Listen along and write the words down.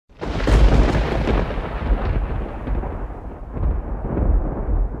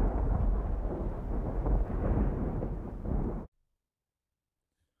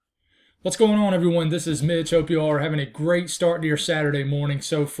What's going on, everyone? This is Mitch. Hope you all are having a great start to your Saturday morning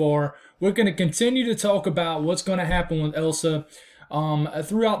so far. We're going to continue to talk about what's going to happen with Elsa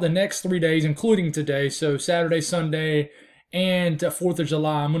throughout the next 3 days, including today. So Saturday, Sunday, and 4th of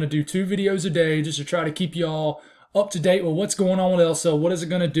July. I'm going to do 2 videos a day just to try to keep you all up to date with what's going on with Elsa. What is it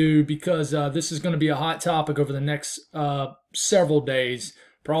going to do? Because this is going to be a hot topic over the next several days,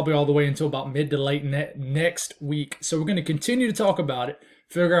 probably all the way until about mid to late next week. So we're going to continue to talk about it,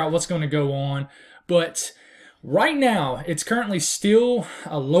 figure out what's going to go on. But right now, it's currently still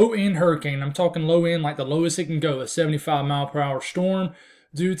a low-end hurricane. I'm talking low-end, like the lowest it can go, a 75-mile-per-hour storm.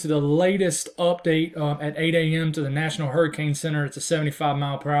 Due to the latest update at 8 a.m. to the National Hurricane Center, it's a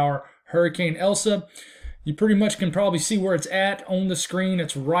 75-mile-per-hour Hurricane Elsa. You pretty much can probably see where it's at on the screen.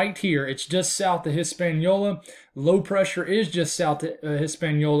 It's right here. It's just south of Hispaniola. Low pressure is just south of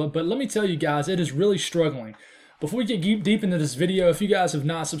Hispaniola. But let me tell you guys, it is really struggling. Before we get deep into this video, if you guys have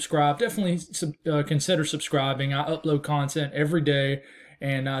not subscribed, definitely consider subscribing. I upload content every day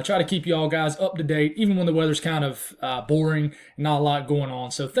and try to keep you all guys up to date, even when the weather's kind of boring and not a lot going on.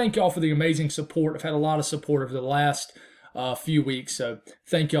 So thank y'all for the amazing support. I've had a lot of support over the last few weeks, so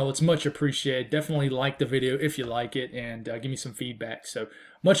thank y'all. It's much appreciated. Definitely like the video if you like it, and give me some feedback. So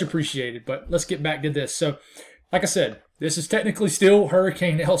much appreciated. But let's get back to this. So like I said, this is technically still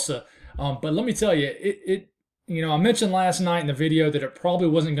Hurricane Elsa, but let me tell you, you know, I mentioned last night in the video that it probably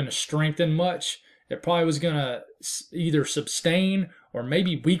wasn't going to strengthen much. It probably was going to either sustain or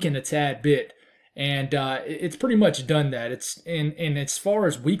maybe weaken a tad bit. And it's pretty much done that. And as far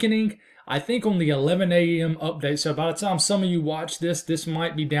as weakening, I think on the 11 a.m. update, so by the time some of you watch this, this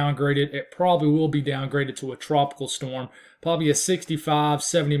might be downgraded. It probably will be downgraded to a tropical storm, probably a 65,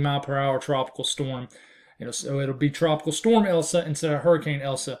 70 mile per hour tropical storm. You know, so it'll be Tropical Storm Elsa instead of Hurricane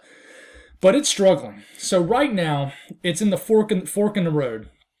Elsa. But it's struggling. So right now, it's in the fork in the road.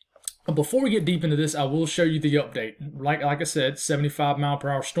 Before we get deep into this, I will show you the update. Like I said, 75 mile per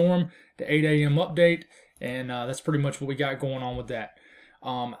hour storm, the 8 a.m. update, and that's pretty much what we got going on with that.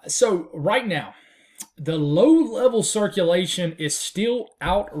 So right now, the low-level circulation is still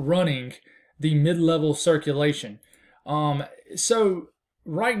outrunning the mid-level circulation. So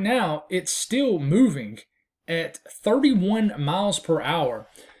right now, it's still moving at 31 miles per hour.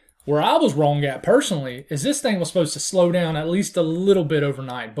 Where I was wrong at personally is this thing was supposed to slow down at least a little bit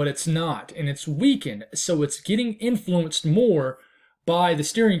overnight, but it's not, and it's weakened, so it's getting influenced more by the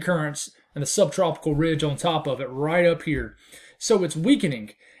steering currents and the subtropical ridge on top of it right up here. So it's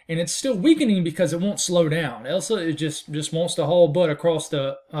weakening, and it's still weakening because it won't slow down. Elsa is just wants to haul butt across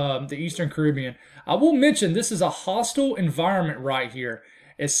the Eastern Caribbean. I will mention this is a hostile environment right here,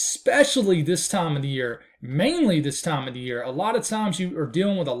 especially this time of the year. Mainly this time of the year. A lot of times you are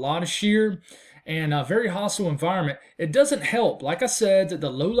dealing with a lot of shear and a very hostile environment. It doesn't help, like I said, that the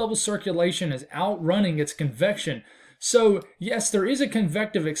low-level circulation is outrunning its convection. So yes, there is a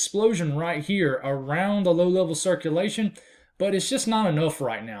convective explosion right here around the low-level circulation, but it's just not enough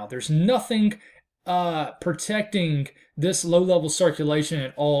right now. There's nothing protecting this low-level circulation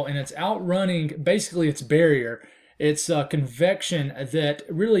at all, and it's outrunning basically its barrier. It's convection that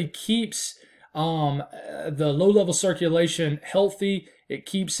really keeps the low-level circulation healthy. It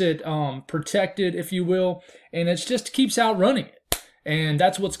keeps it protected, if you will, and it just keeps outrunning it. And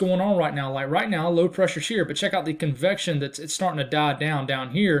that's what's going on right now. Like right now, low pressure shear, but check out the convection it's starting to die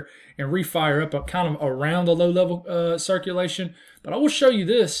down here and refire up kind of around the low-level circulation. But I will show you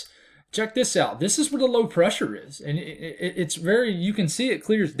this. Check this out. This is where the low pressure is, and it's very, you can see it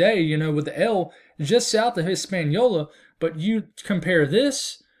clear as day, you know, with the L just south of Hispaniola. But you compare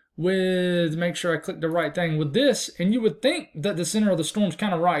this with, make sure I click the right thing, with this, and you would think that the center of the storm's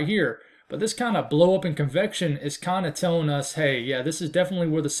kind of right here. But this kind of blow up in convection is kind of telling us, hey, yeah, this is definitely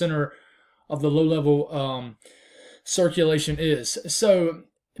where the center of the low-level circulation is. So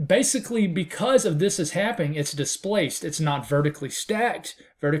basically, because of this is happening, it's displaced. It's not vertically stacked.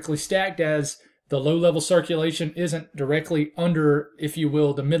 Vertically stacked as the low-level circulation isn't directly under, if you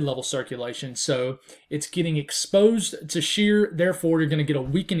will, the mid-level circulation. So it's getting exposed to shear. Therefore, you're going to get a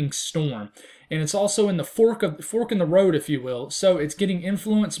weakening storm. And it's also in the fork in the road, if you will. So it's getting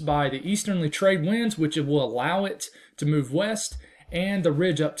influenced by the easterly trade winds, which it will allow it to move west, and the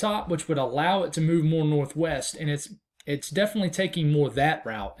ridge up top, which would allow it to move more northwest. And it's definitely taking more that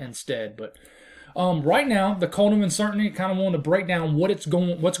route instead. But right now, the cold of uncertainty, kind of wanted to break down what's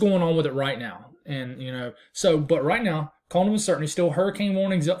going on with it right now. And, you know, so, but right now, cold of uncertainty, still hurricane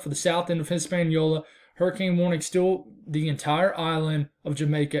warnings up for the south end of Hispaniola. Hurricane warning still the entire island of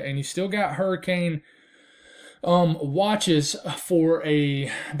Jamaica. And you still got hurricane watches for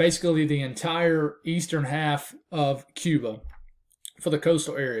basically the entire eastern half of Cuba for the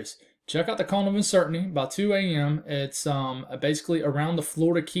coastal areas. check out the cone of uncertainty by 2 a.m. It's basically around the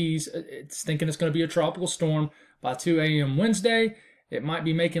Florida Keys. It's thinking it's going to be a tropical storm by 2 a.m. Wednesday. It might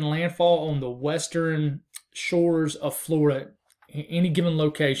be making landfall on the western shores of Florida, any given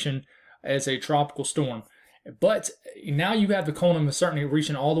location, as a tropical storm. But now you have the cone of uncertainty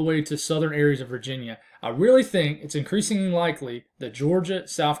reaching all the way to southern areas of Virginia. I really think it's increasingly likely that Georgia,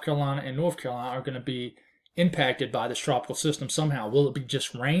 South Carolina, and North Carolina are going to be impacted by this tropical system somehow. Will it be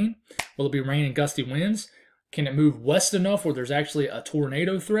just rain? Will it be rain and gusty winds? Can it move west enough where there's actually a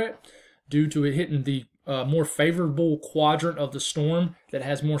tornado threat due to it hitting the more favorable quadrant of the storm that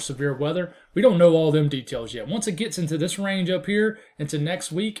has more severe weather? We don't know all them details yet. Once it gets into this range up here into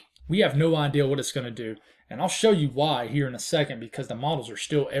next week, we have no idea what it's going to do. And I'll show you why here in a second, because the models are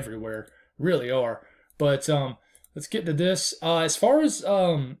still everywhere, really are. But let's get to this. As far as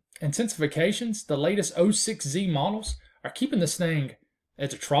intensifications, the latest 06Z models are keeping this thing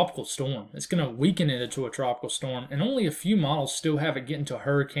as a tropical storm. It's going to weaken it into a tropical storm, and only a few models still have it getting to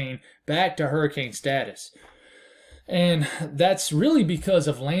hurricane, back to hurricane status. And that's really because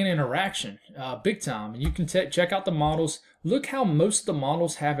of land interaction, big time. You can check out the models. Look how most of the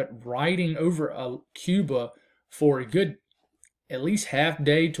models have it riding over Cuba for a good at least half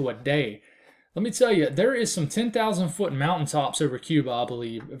day to a day. Let me tell you, there is some 10,000-foot mountaintops over Cuba, I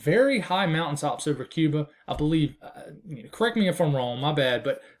believe. Very high mountaintops over Cuba, I believe. Correct me if I'm wrong, my bad,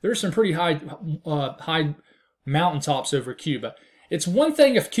 but there's some pretty high mountaintops over Cuba. It's one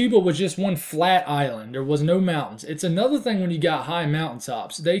thing if Cuba was just one flat island, there was no mountains. It's another thing when you got high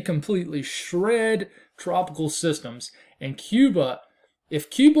mountaintops. They completely shred tropical systems. And Cuba, if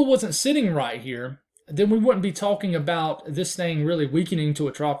Cuba wasn't sitting right here, then we wouldn't be talking about this thing really weakening to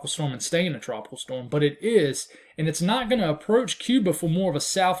a tropical storm and staying a tropical storm. But it is, and it's not going to approach Cuba for more of a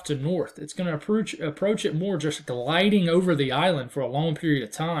south to north. It's going to approach it more just gliding over the island for a long period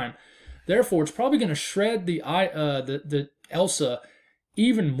of time. Therefore, it's probably going to shred the Elsa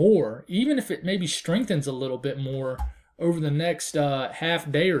even more, even if it maybe strengthens a little bit more over the next half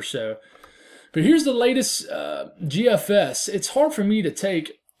day or so. But here's the latest GFS. It's hard for me to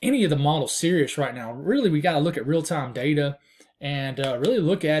take any of the models serious right now. Really, we got to look at real-time data and really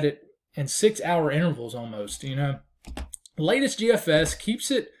look at it in 6-hour intervals almost, you know. Latest GFS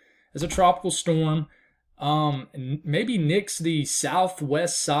keeps it as a tropical storm. Maybe nicks the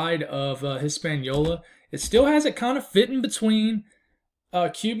southwest side of Hispaniola. It still has it kind of fitting between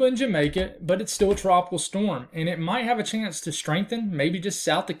Cuba and Jamaica, but it's still a tropical storm. And it might have a chance to strengthen, maybe just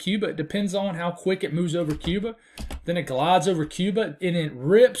south of Cuba. It depends on how quick it moves over Cuba. Then it glides over Cuba, and it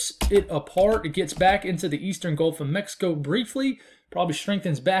rips it apart. It gets back into the eastern Gulf of Mexico briefly, probably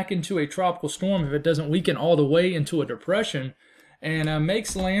strengthens back into a tropical storm if it doesn't weaken all the way into a depression, and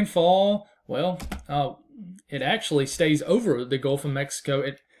makes landfall. Well, it actually stays over the Gulf of Mexico.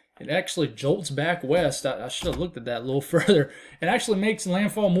 It actually jolts back west. I should have looked at that a little further. It actually makes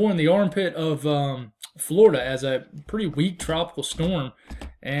landfall more in the armpit of Florida as a pretty weak tropical storm,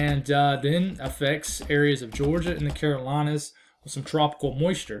 and then affects areas of Georgia and the Carolinas with some tropical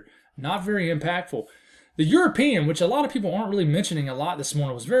moisture. Not very impactful. The European, which a lot of people aren't really mentioning a lot this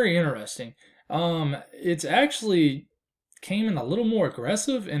morning, was very interesting. It's actually came in a little more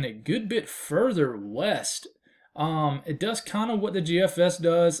aggressive and a good bit further west. It does kind of what the GFS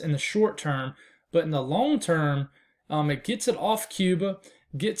does in the short term, but in the long term, it gets it off Cuba,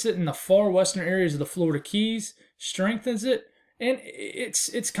 gets it in the far western areas of the Florida Keys, strengthens it, and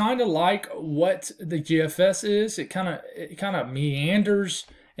it's kind of like what the GFS is. It kind of meanders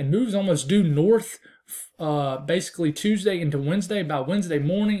and moves almost due north, basically Tuesday into Wednesday. By Wednesday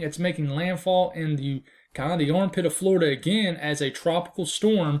morning, it's making landfall in the kind of the armpit of Florida again as a tropical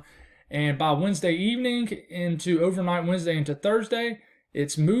storm. And by Wednesday evening into overnight Wednesday into Thursday,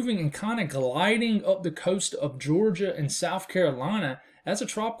 it's moving and kind of gliding up the coast of Georgia and South Carolina as a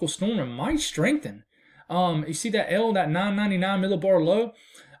tropical storm and might strengthen. You see that L, that 999 millibar low?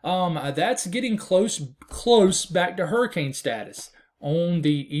 That's getting close back to hurricane status on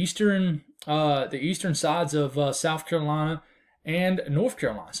the eastern sides of South Carolina and North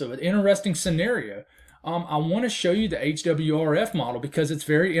Carolina. So an interesting scenario. I want to show you the HWRF model because it's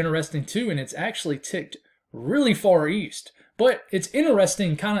very interesting too, and it's actually ticked really far east. But it's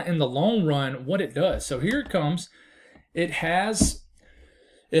interesting kind of in the long run what it does. So here it comes. It has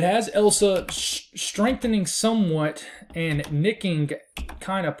Elsa strengthening somewhat and nicking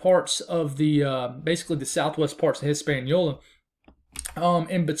kind of parts of the, basically the southwest parts of Hispaniola.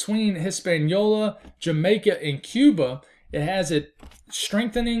 In between Hispaniola, Jamaica, and Cuba, it has it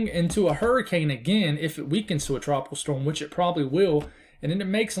strengthening into a hurricane again if it weakens to a tropical storm, which it probably will. And then it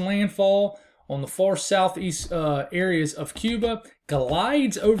makes landfall on the far southeast areas of Cuba,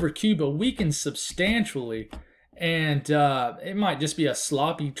 glides over Cuba, weakens substantially, and it might just be a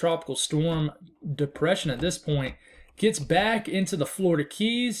sloppy tropical storm depression at this point. Gets back into the Florida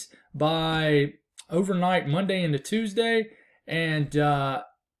Keys by overnight Monday into Tuesday, and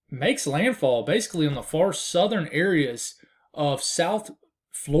makes landfall basically on the far southern areas of South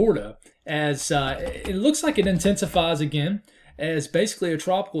Florida, as it looks like it intensifies again as basically a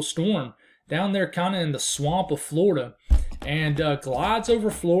tropical storm down there kind of in the swamp of Florida, and glides over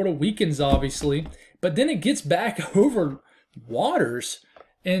Florida, weakens obviously, but then it gets back over waters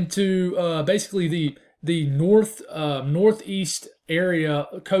into basically the northeast area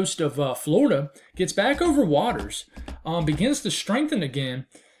coast of Florida, gets back over waters, begins to strengthen again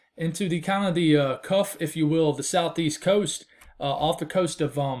into the kind of the cuff, if you will, of the southeast coast, off the coast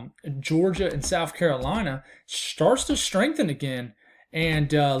of Georgia and South Carolina, starts to strengthen again,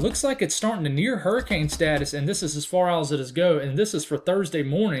 and looks like it's starting to near hurricane status, and this is as far out as it is go, and this is for Thursday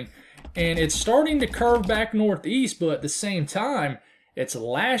morning, and it's starting to curve back northeast, but at the same time, it's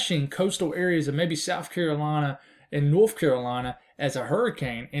lashing coastal areas of maybe South Carolina and North Carolina as a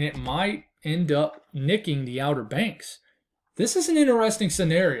hurricane, and it might end up nicking the Outer Banks. This is an interesting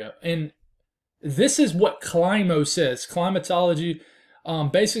scenario, and this is what Climo says, climatology.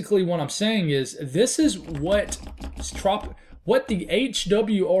 Basically, what I'm saying is this is what the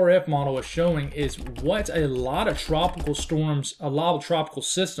HWRF model is showing is what a lot of tropical storms, a lot of tropical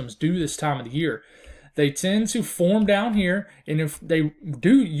systems do this time of the year. They tend to form down here, and if they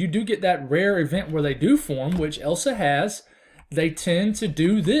do, you do get that rare event where they do form, which Elsa has. They tend to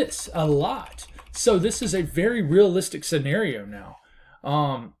do this a lot. So this is a very realistic scenario now.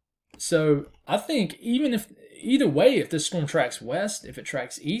 So I think either way, if this storm tracks west, if it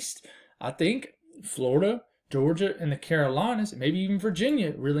tracks east, I think Florida, Georgia, and the Carolinas, maybe even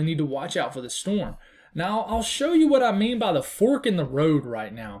Virginia, really need to watch out for the storm. Now, I'll show you what I mean by the fork in the road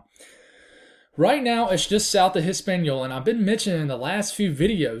right now. Right now, it's just south of Hispaniola, and I've been mentioning in the last few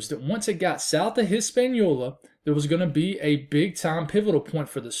videos that once it got south of Hispaniola, there was going to be a big-time pivotal point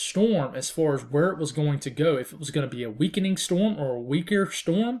for the storm as far as where it was going to go. If it was going to be a weakening storm or a weaker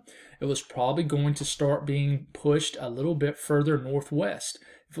storm, it was probably going to start being pushed a little bit further northwest.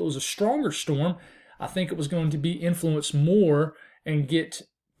 If it was a stronger storm, I think it was going to be influenced more and get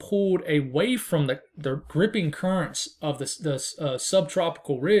pulled away from the gripping currents of the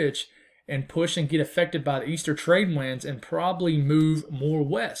subtropical ridge and push and get affected by the easter trade winds and probably move more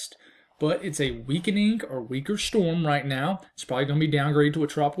west. But it's a weakening or weaker storm right now. It's probably going to be downgraded to a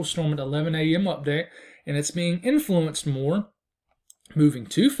tropical storm at 11 a.m. update, and it's being influenced more, moving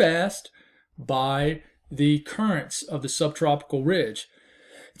too fast by the currents of the subtropical ridge.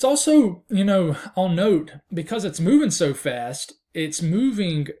 It's also, I'll note, because it's moving so fast, it's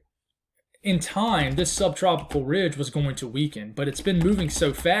moving in time. This subtropical ridge was going to weaken, but it's been moving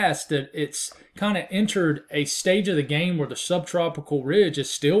so fast that it's kind of entered a stage of the game where the subtropical ridge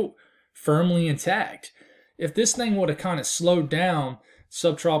is still firmly intact. If this thing would have kind of slowed down,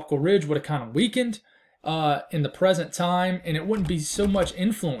 subtropical ridge would have kind of weakened in the present time, and it wouldn't be so much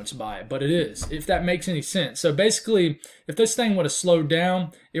influenced by it, but it is, if that makes any sense. So basically, if this thing would have slowed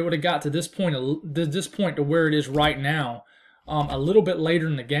down, it would have got to this point to where it is right now, a little bit later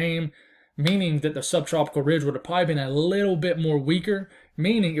in the game, meaning that the subtropical ridge would have probably been a little bit more weaker,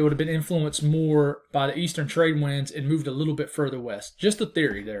 meaning it would have been influenced more by the eastern trade winds and moved a little bit further west. Just a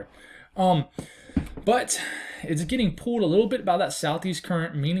theory there. But it's getting pulled a little bit by that southeast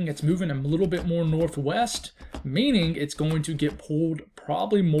current, meaning it's moving a little bit more northwest, meaning it's going to get pulled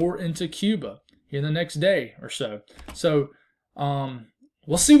probably more into Cuba in the next day or so. So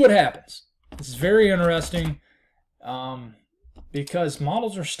we'll see what happens. This is very interesting because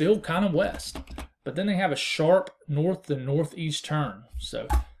models are still kind of west, but then they have a sharp north to northeast turn. So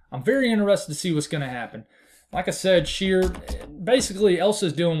I'm very interested to see what's going to happen. Like I said, shear, basically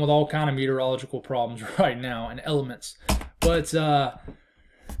Elsa's dealing with all kind of meteorological problems right now and elements. But,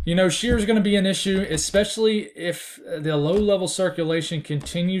 shear is going to be an issue, especially if the low-level circulation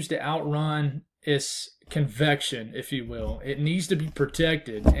continues to outrun its convection, if you will. It needs to be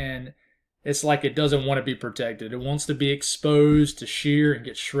protected, and it's like it doesn't want to be protected. It wants to be exposed to shear and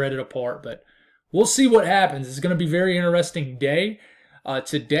get shredded apart, but we'll see what happens. It's going to be a very interesting day.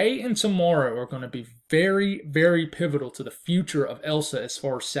 Today and tomorrow are going to be very, very pivotal to the future of Elsa as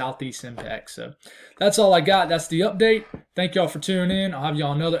far as southeast impact. So that's all I got. That's the update. Thank y'all for tuning in. I'll have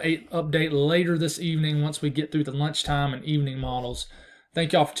y'all another update later this evening once we get through the lunchtime and evening models.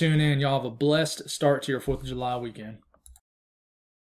 Thank y'all for tuning in. Y'all have a blessed start to your 4th of July weekend.